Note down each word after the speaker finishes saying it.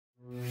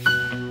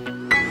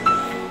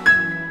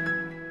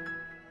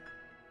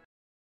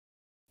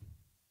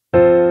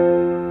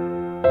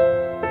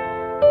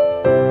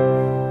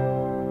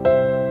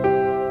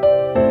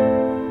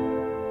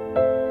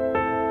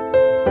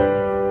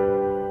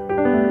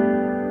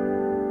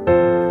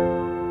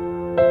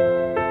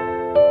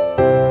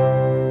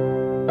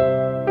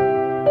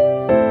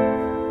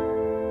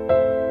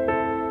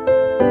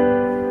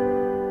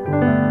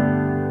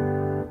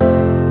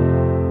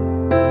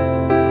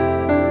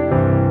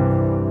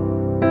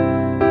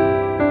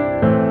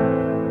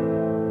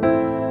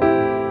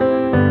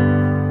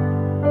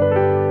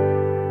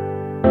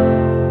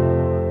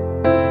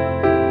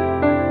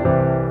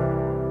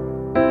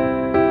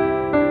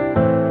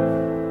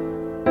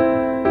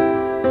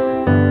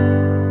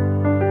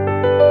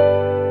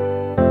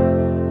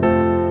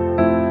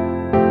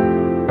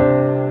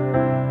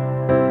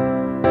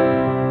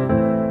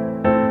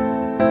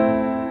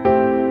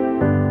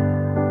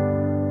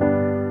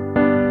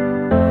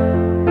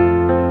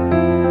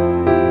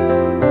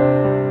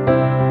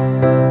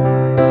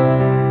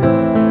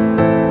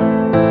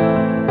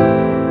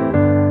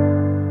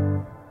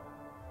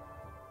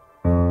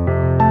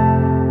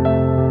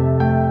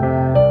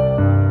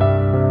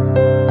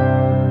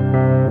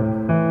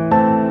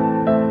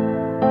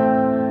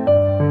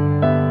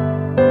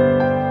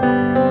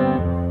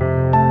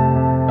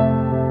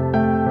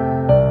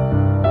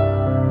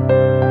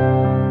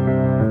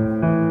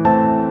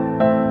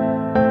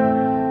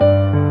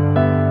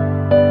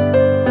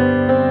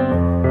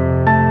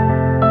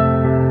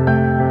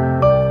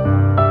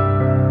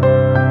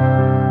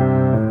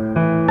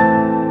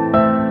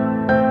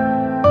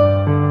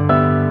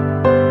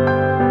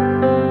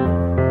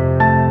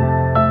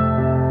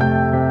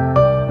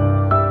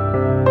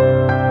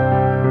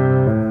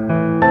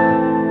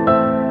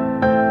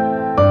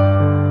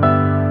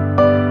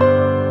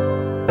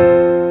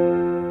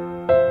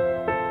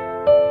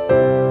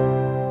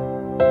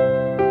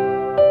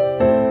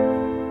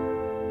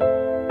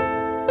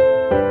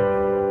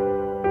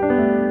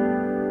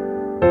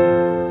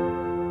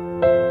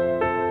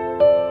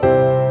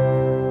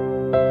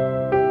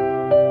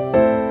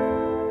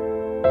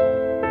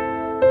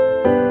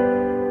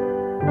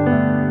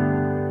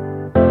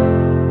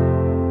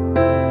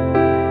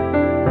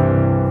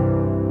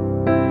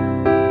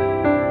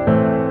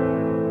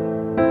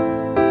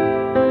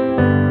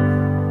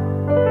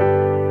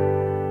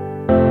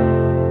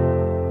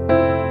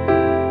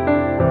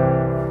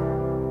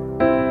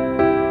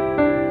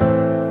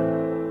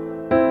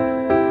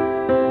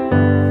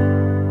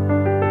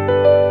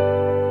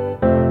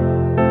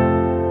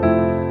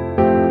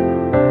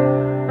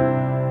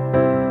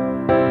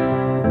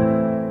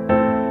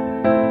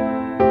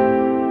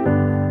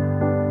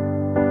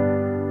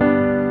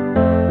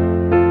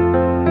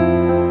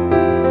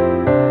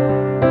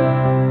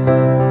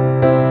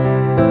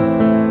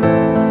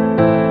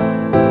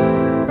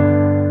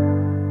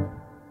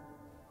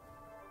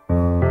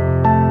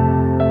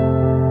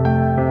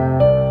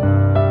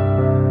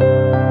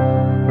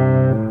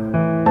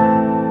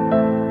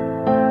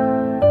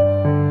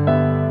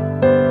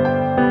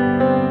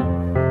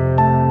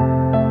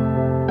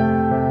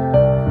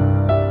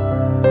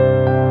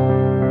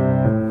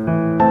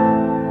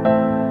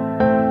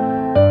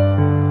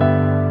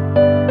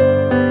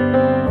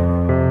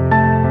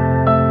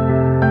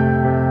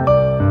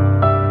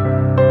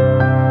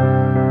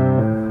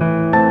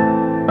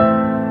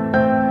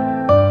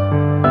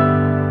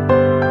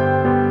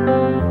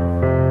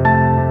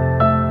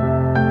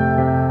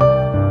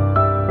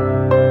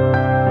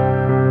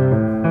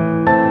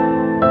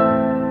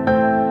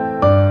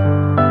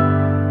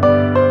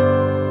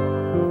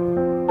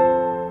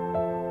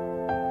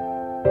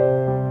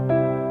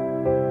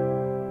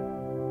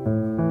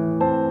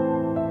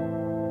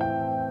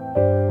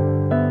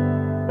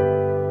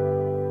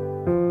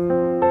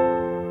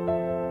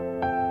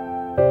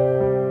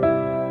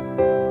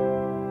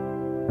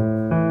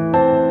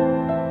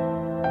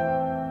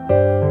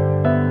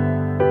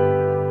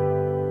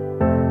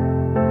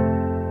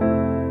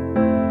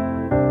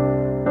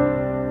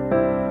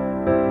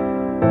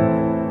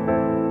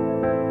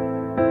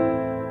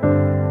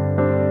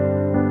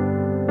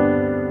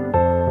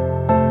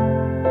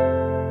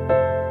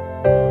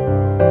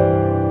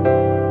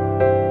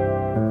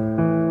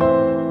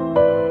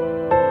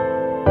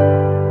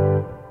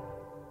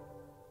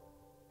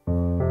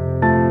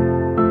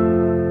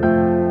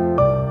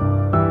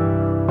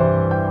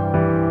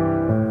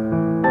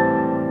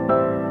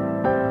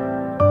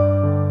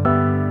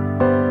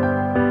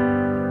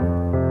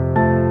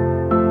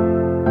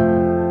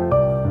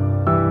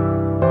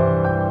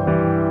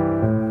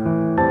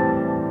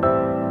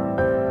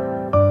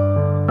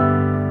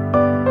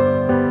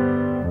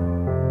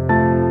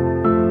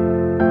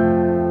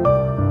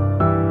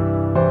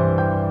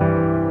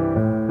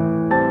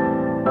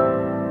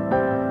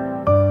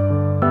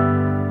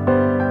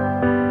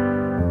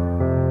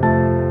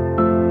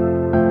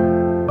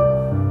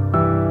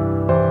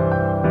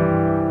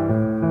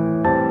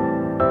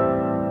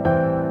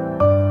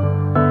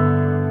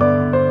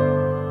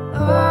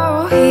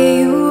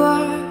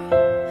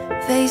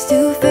face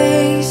to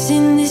face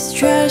in this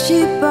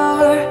trashy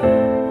bar.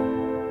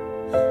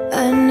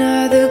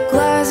 Another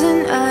glass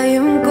and I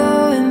am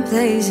going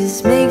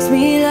places. Makes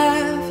me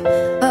laugh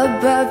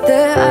about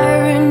the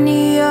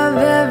irony of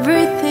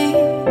everything.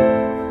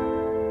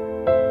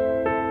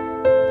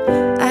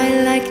 I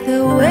like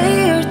the way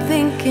you're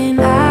thinking.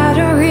 I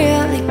don't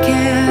really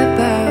care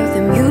about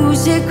the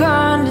music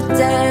on the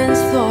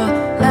dance floor.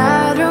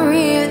 I don't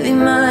really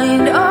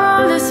mind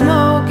all the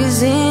smoke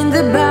is in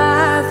the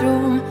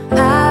bathroom.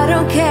 I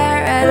don't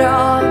care at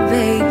all,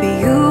 baby,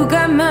 you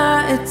got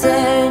my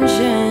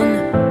attention.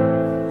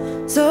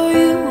 So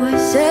you were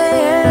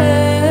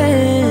saying,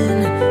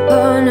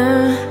 oh no,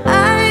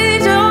 I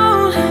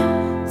don't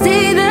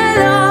see the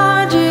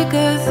logic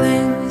of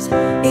things.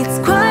 It's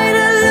quite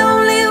a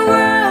lonely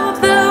world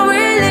that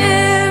we're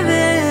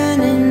living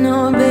in.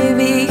 Oh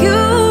baby,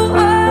 you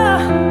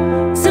are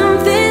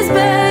something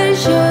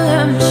special,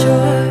 I'm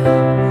sure.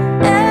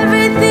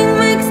 Everything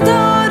makes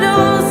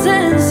total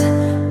sense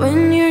when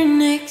you're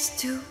next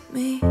to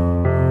me.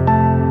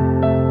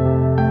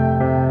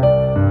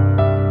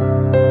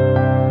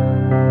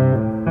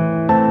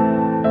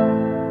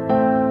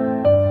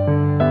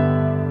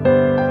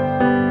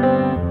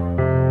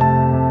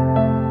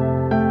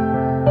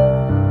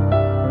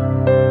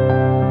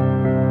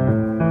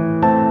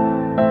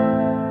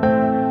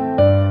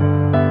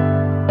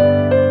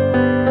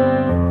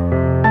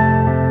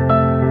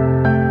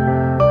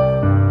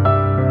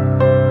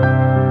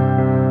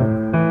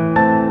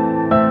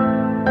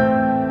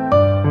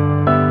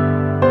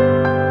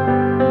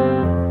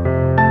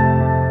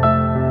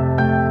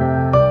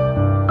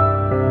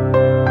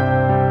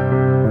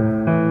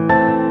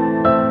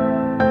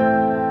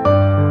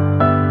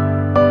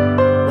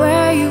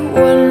 Where you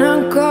wanna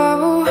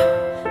go?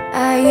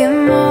 I am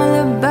all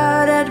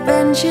about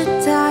adventure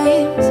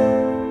times.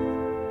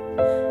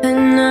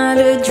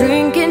 Another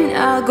drink and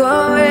I'll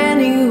go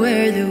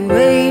anywhere. The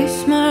way you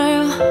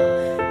smile,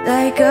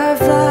 like a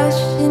flash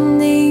in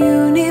the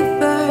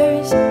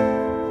universe.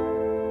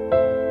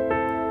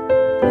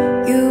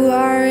 You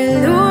are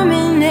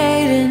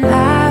illuminating.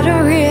 I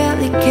don't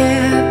really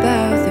care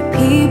about the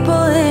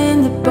people in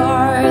the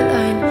bar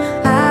line.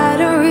 I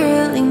don't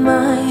really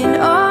mind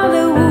all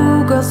the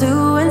woo girls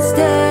doing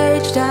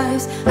stage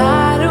dives.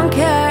 I don't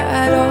care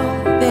at all,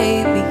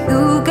 baby,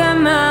 you got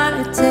my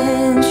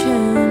attention.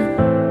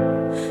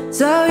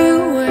 So you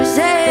were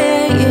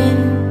saying,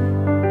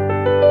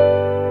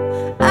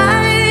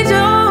 I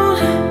don't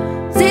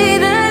see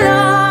the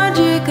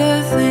logic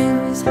of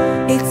things.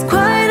 It's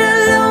quite a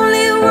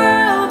lonely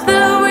world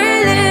that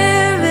we're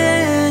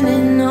living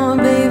in. Oh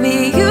baby,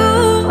 you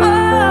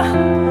are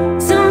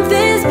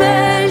something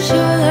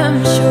special, I'm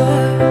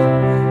sure.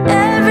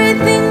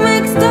 Everything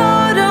makes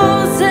total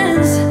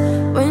sense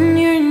when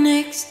you're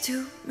next to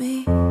me.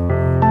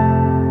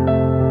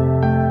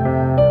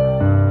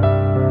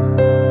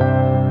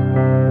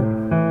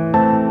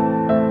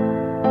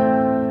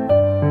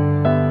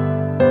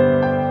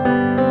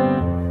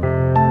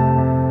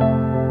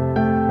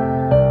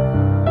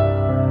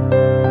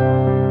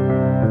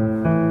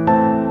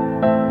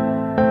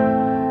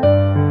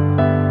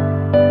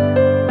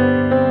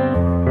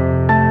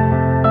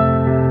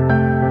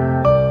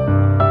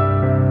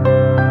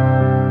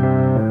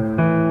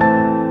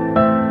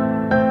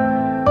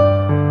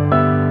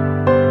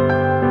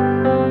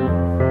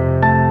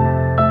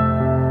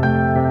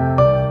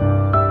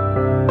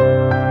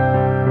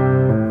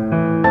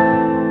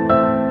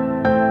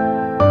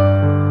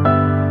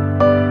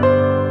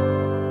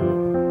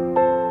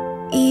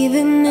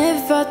 Even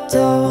if I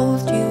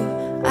told you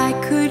I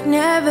could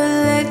never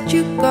let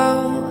you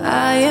go,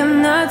 I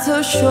am not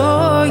so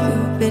sure you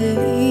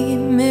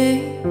believe me.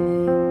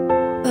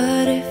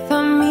 But if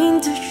I mean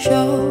to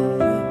show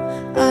you,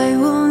 I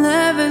will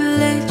never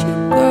let you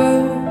go.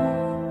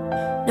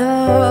 No,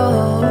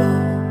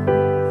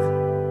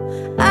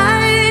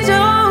 I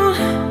don't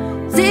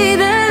see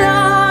the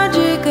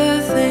logic of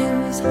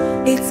things.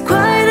 It's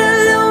quite a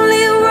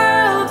lonely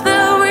world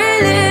that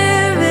we're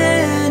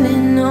living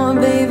in. Oh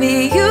baby,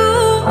 you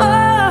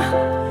are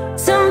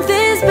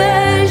something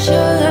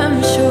special, I'm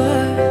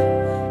sure.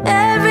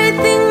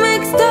 Everything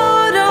makes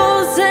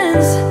total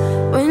sense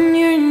when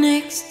you're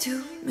next to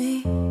me.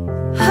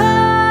 Oh,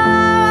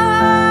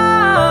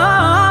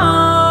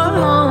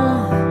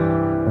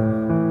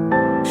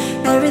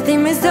 everything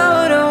makes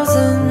total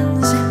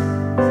sense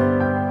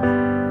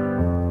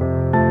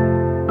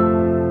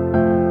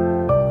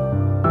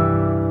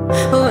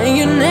when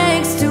you're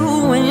next to,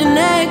 when you're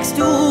next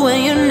to, when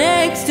you're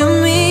next to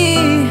me.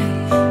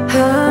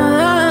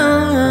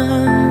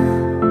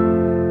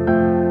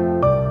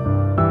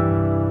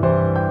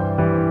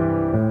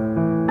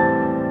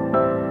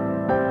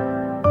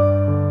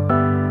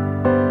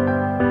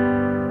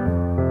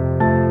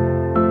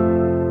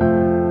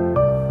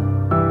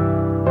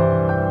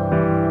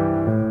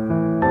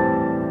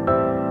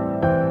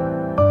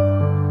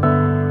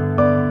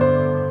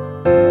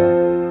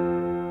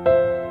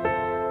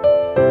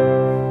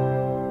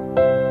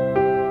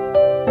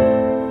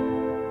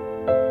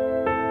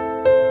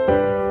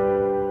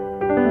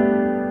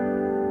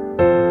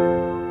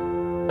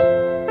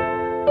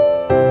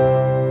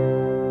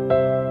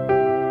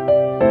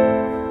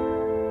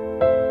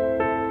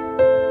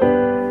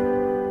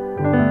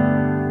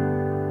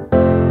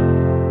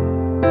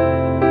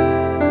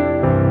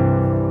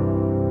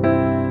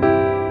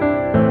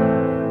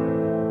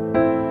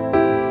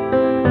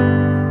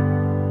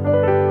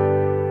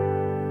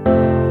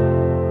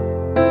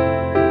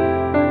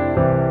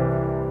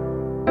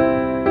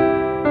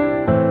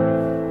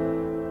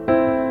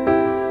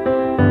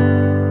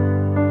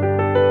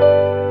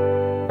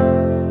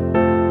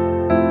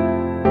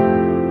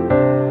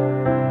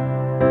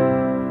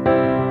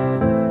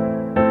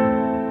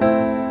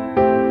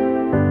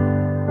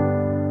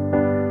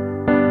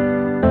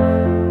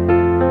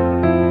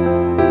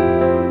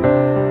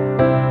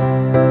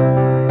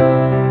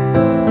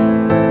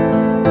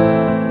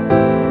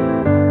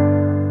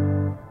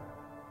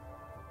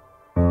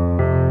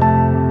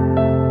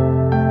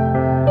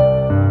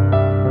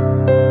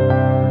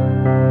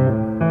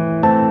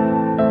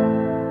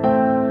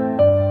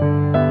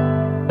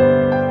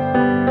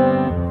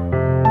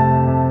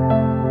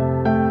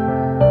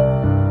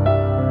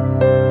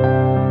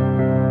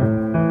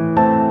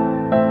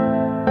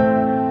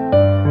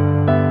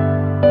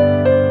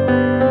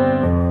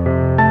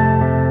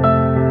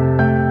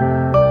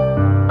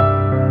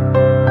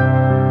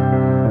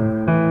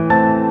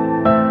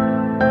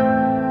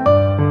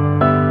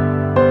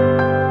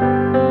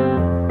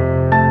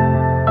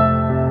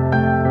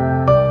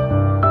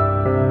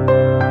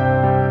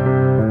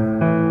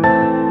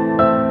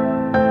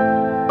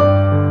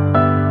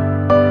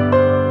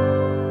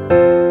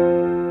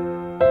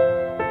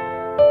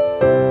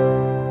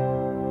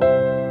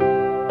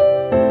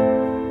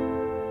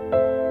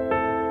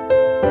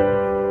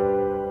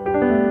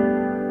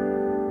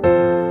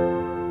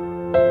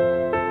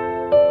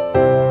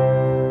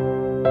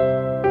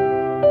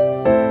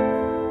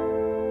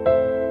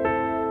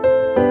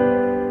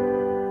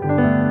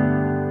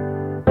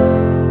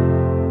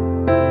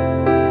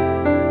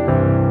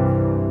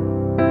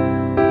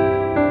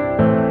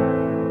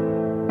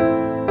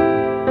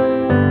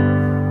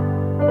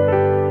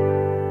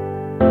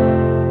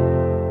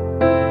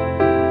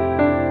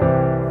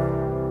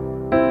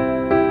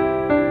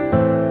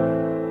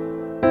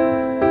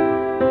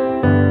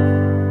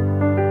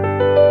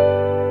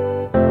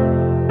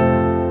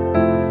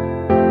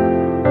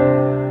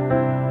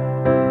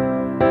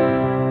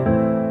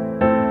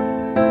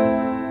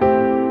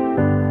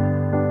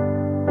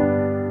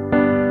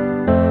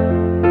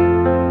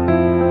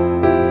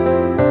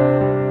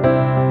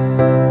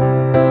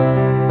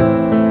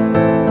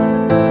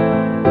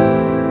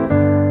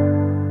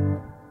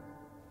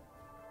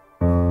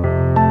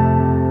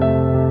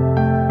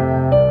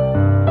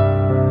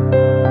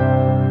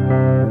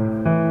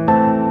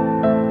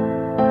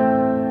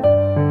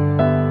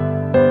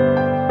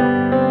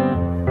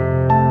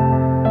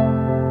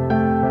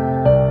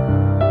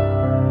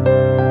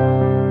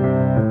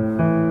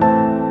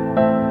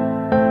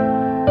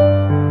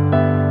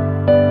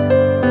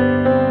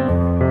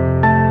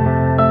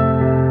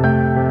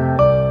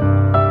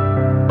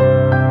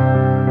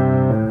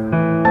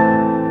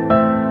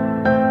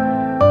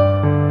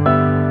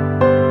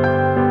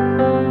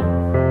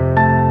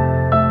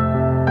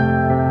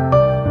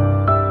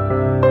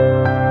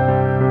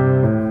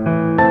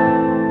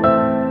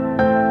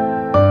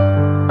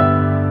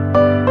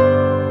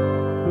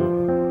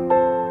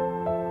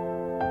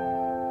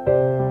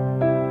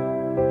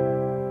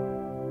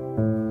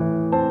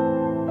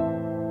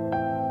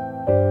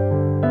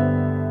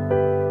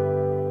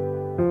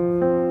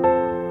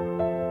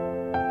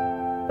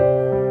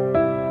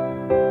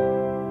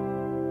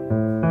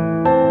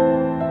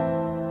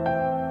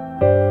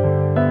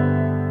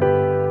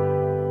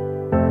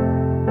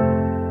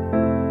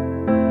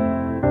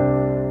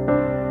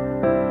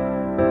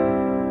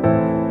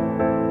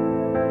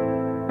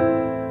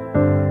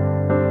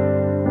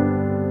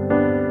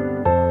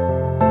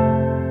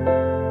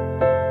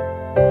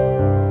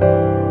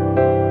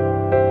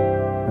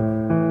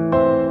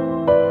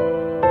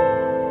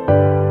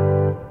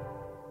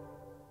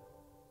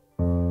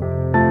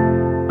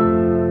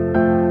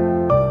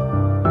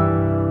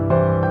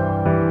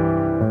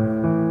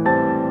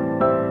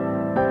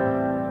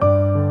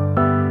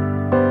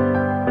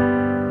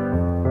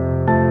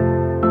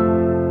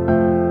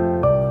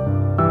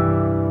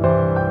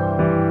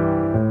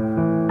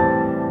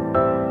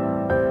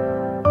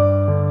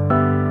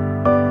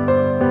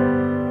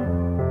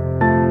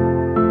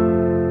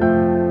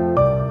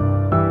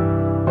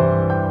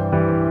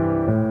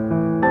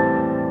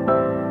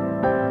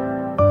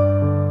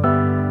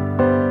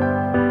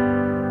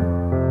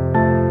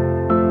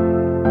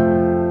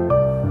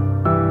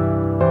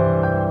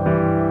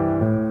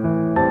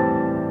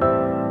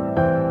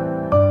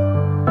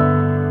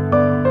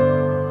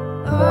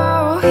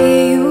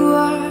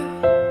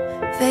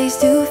 face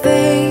to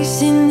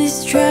face in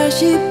this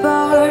trashy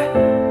bar.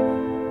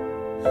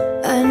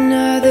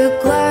 Another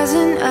glass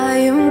and I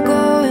am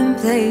going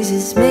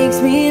places.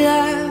 Makes me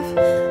laugh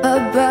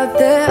about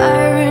the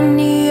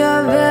irony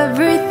of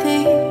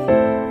everything.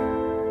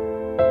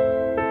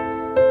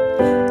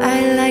 I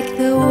like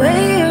the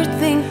way you're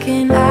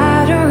thinking.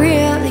 I don't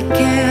really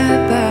care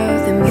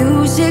about the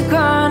music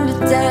on the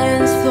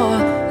dance floor.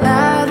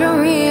 I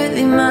don't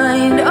really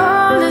mind.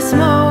 All the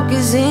smoke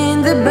is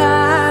in the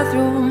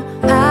bathroom.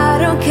 I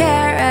don't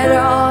care at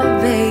all,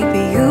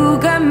 baby. You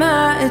got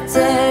my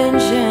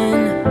attention.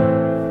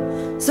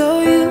 So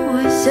you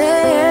were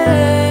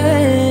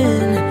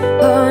saying,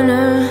 oh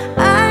no,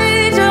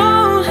 I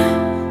don't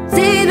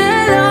see the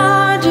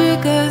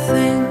logic of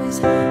things.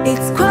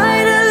 It's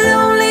quite a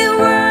lonely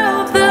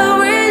world that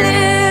we're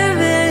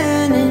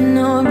living in.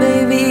 Oh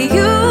baby,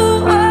 you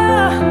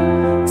are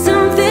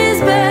something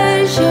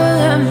special,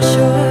 I'm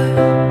sure.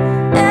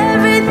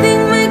 Everything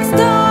makes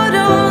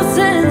total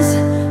sense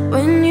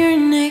when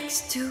you're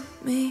next to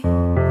me.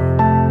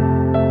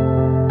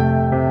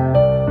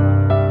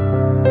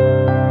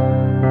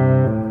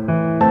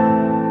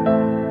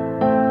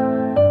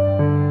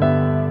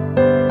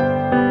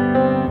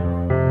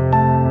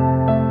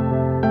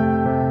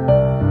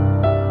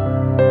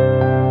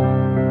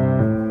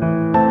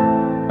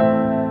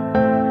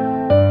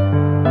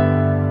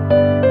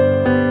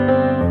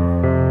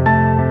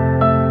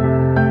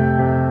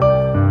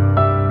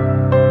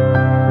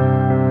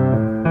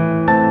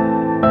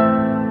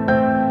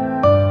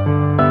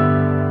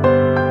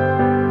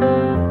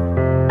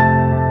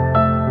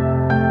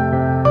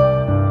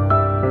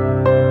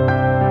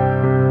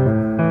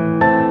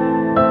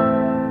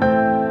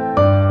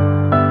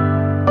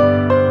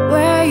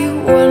 Where you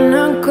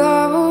wanna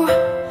go?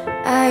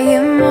 I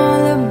am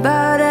all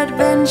about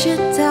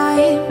adventure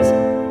times.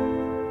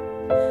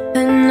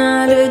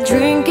 Another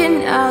drink and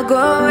I'll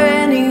go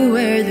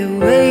anywhere. The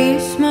way you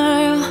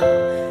smile,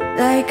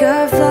 like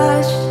a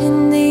flash in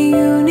the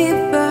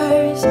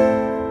universe.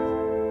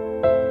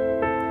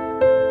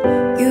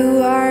 You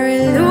are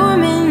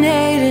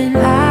illuminating.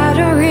 I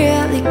don't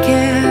really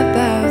care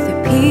about the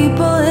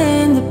people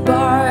in the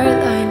bar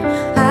line.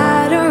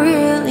 I don't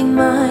really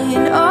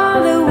mind all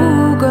the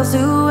woo girls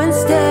doing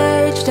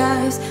stage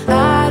dives.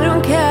 I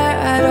don't care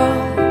at all,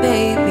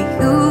 baby.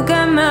 You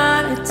got my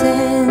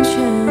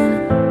attention.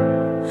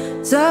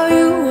 So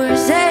you were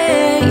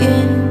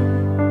saying,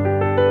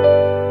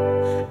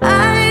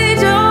 I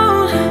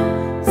don't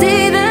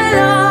see the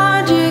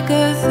logic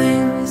of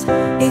things.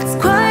 It's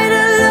quite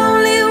a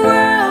lonely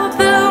world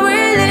that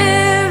we're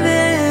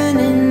living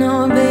in.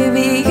 Oh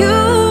baby, you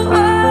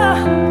are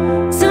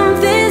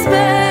something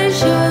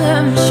special,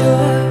 I'm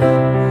sure.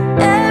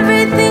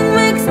 Everything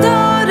makes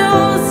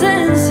total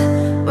sense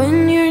when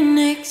you're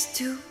next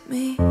to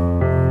me.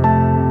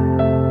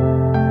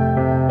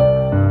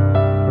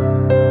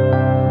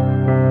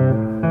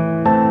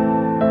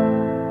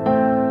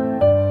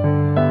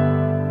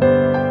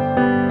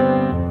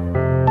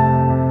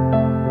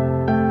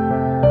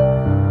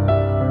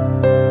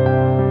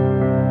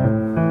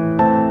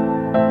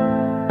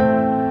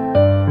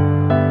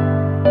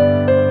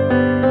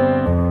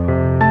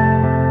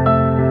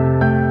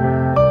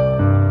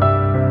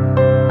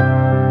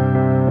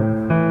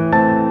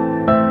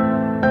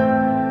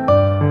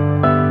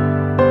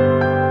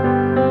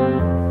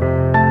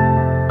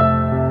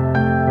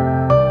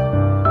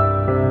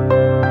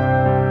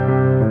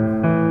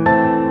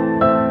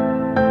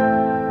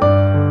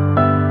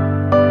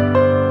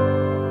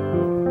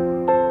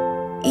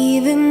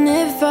 Even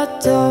if I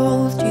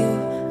told you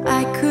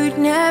I could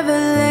never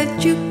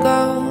let you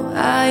go,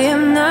 I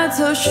am not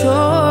so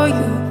sure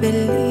you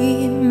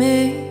believe me.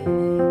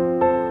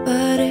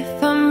 But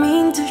if I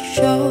mean to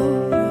show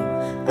you,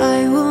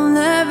 I will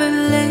never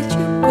let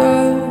you go.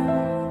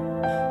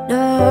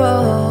 No,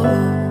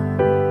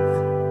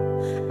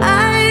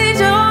 I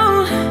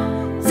don't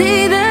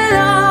see the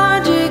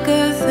logic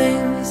of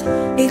things.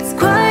 It's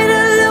quite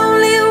a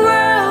lonely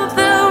world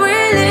that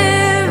we're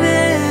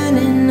living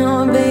in.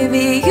 Oh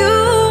baby, you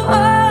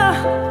are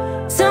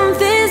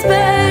something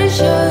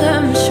special,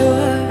 I'm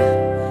sure.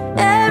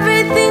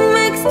 Everything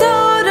makes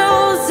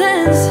total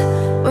sense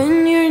when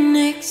you're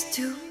next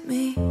to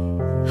me.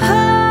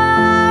 Oh,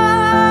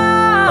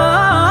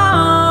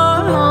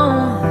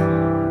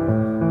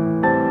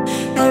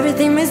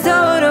 everything makes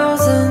total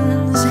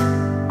sense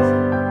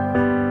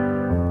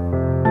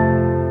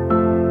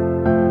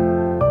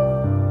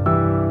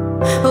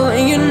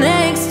when you're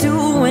next to,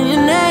 when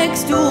you're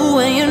next to,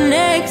 when you're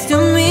next to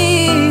me.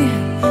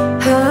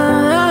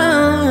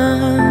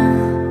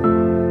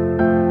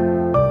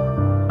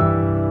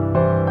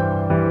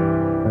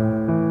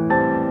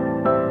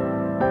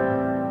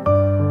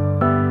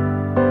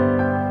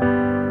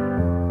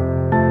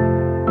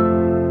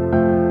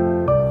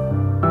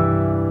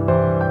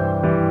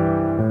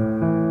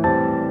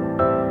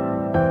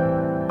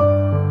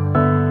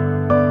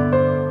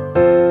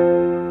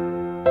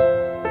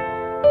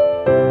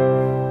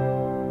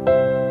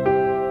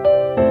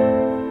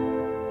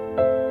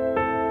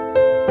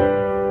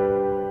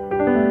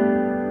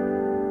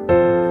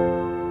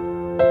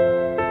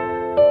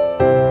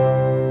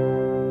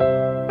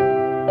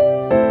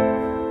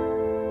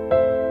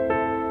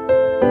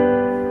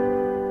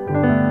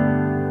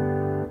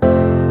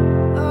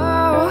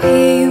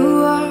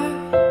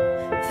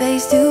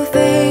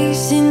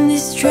 drinks in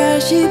this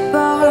trashy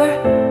bar.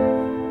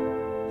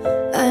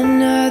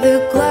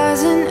 Another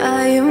glass and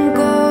I am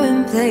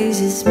going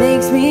places.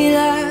 Makes me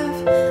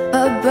laugh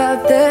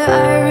about the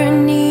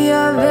irony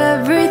of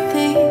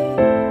everything.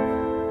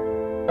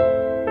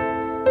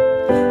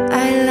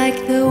 I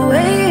like the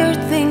way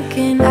you're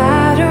thinking.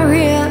 I don't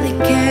really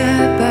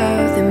care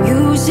about the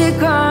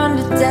music on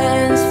the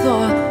dance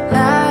floor.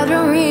 I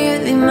don't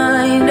really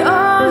mind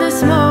all the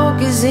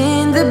smoke is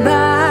in the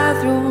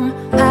bathroom.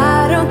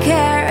 I don't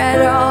care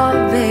at all,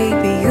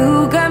 baby,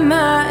 you got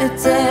my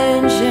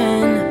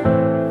attention.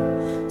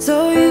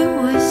 So you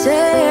were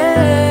saying,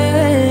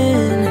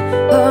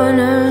 oh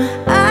no,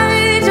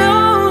 I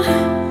don't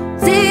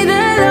see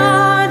the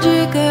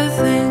logic of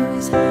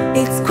things.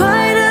 It's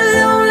quite a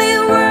lonely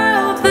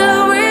world that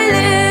we're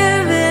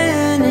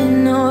living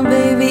in. Oh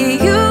baby,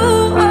 you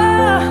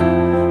are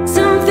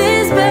something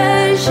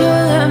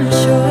special, I'm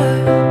sure.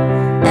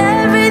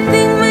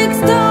 Everything makes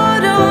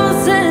total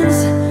sense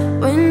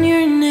when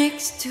you're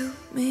next to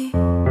me.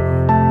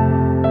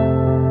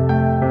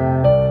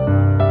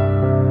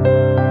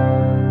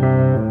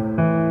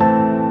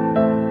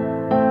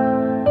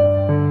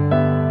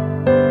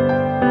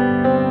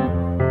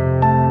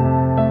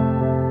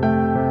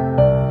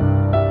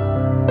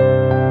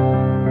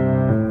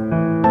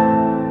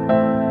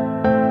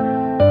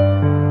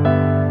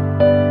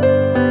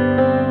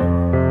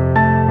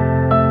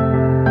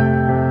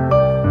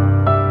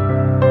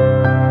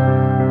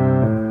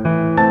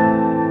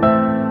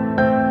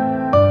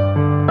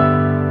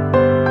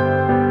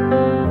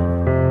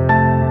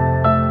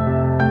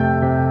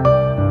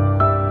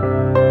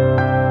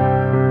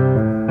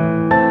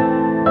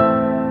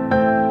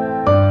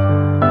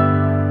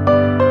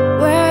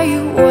 Where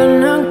you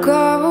wanna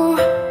go?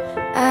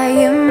 I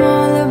am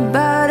all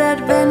about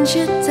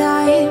adventure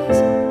times.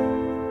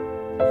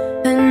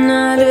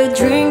 Another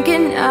drink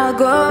and I'll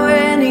go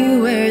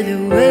anywhere. The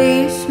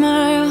way you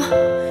smile,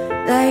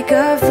 like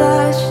a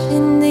flash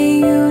in the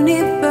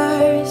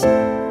universe.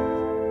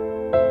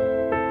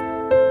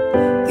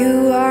 You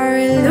are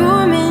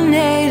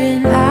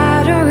illuminating.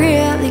 I don't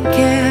really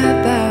care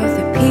about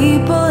the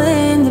people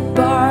in the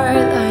bar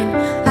line.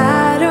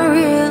 I don't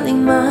really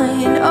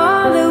mind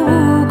all the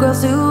woo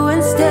girls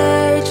doing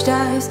stage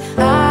dives.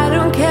 I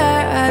don't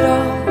care at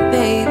all,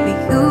 baby,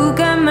 you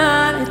got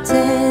my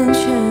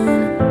attention.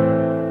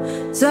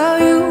 So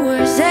you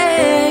were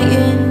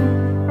saying,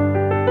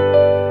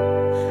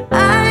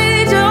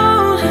 I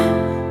don't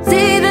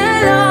see the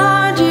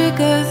logic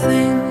of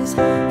things.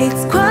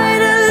 It's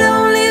quite a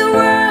lonely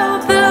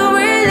world that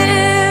we're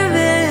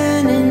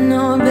living in.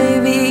 Oh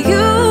baby,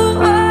 you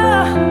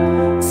are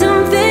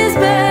something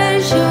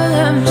special,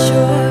 I'm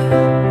sure.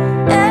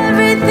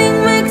 Everything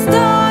makes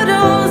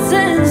total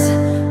sense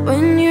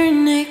when you're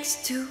next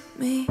to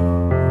me.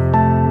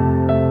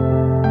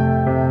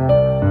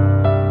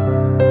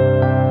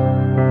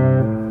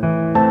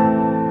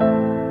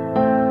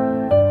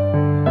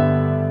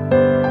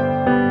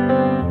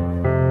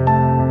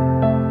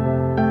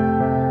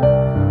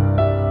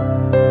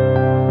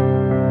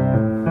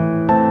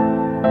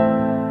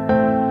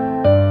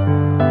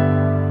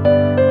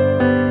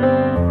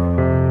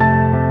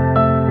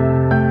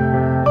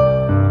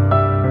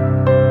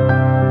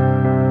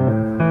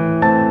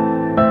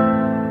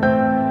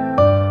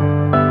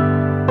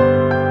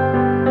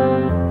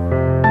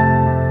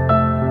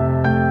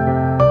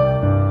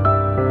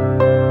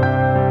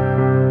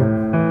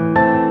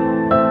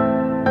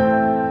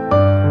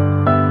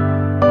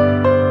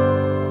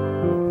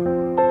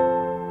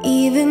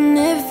 Even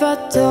if I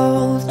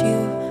told you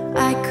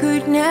I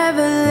could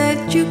never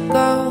let you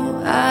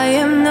go, I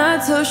am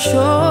not so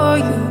sure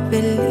you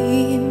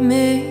believe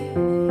me.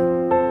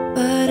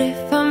 But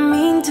if I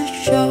mean to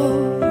show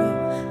you,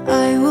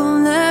 I will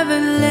never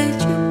let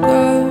you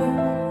go.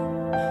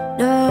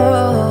 No,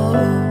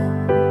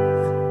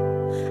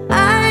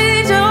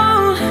 I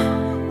don't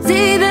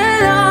see the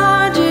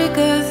logic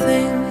of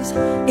things.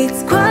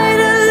 It's quite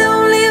a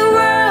lonely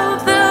world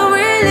that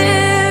we're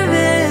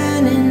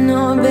living in.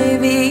 Oh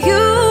baby,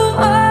 you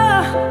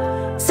are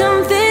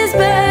something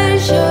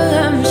special,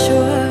 I'm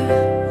sure.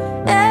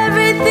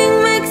 Everything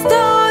makes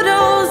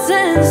total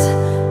sense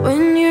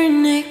when you're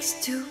next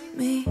to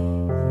me.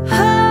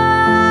 Oh,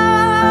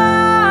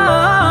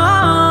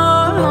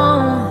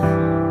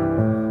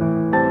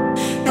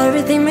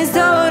 everything makes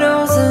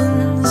total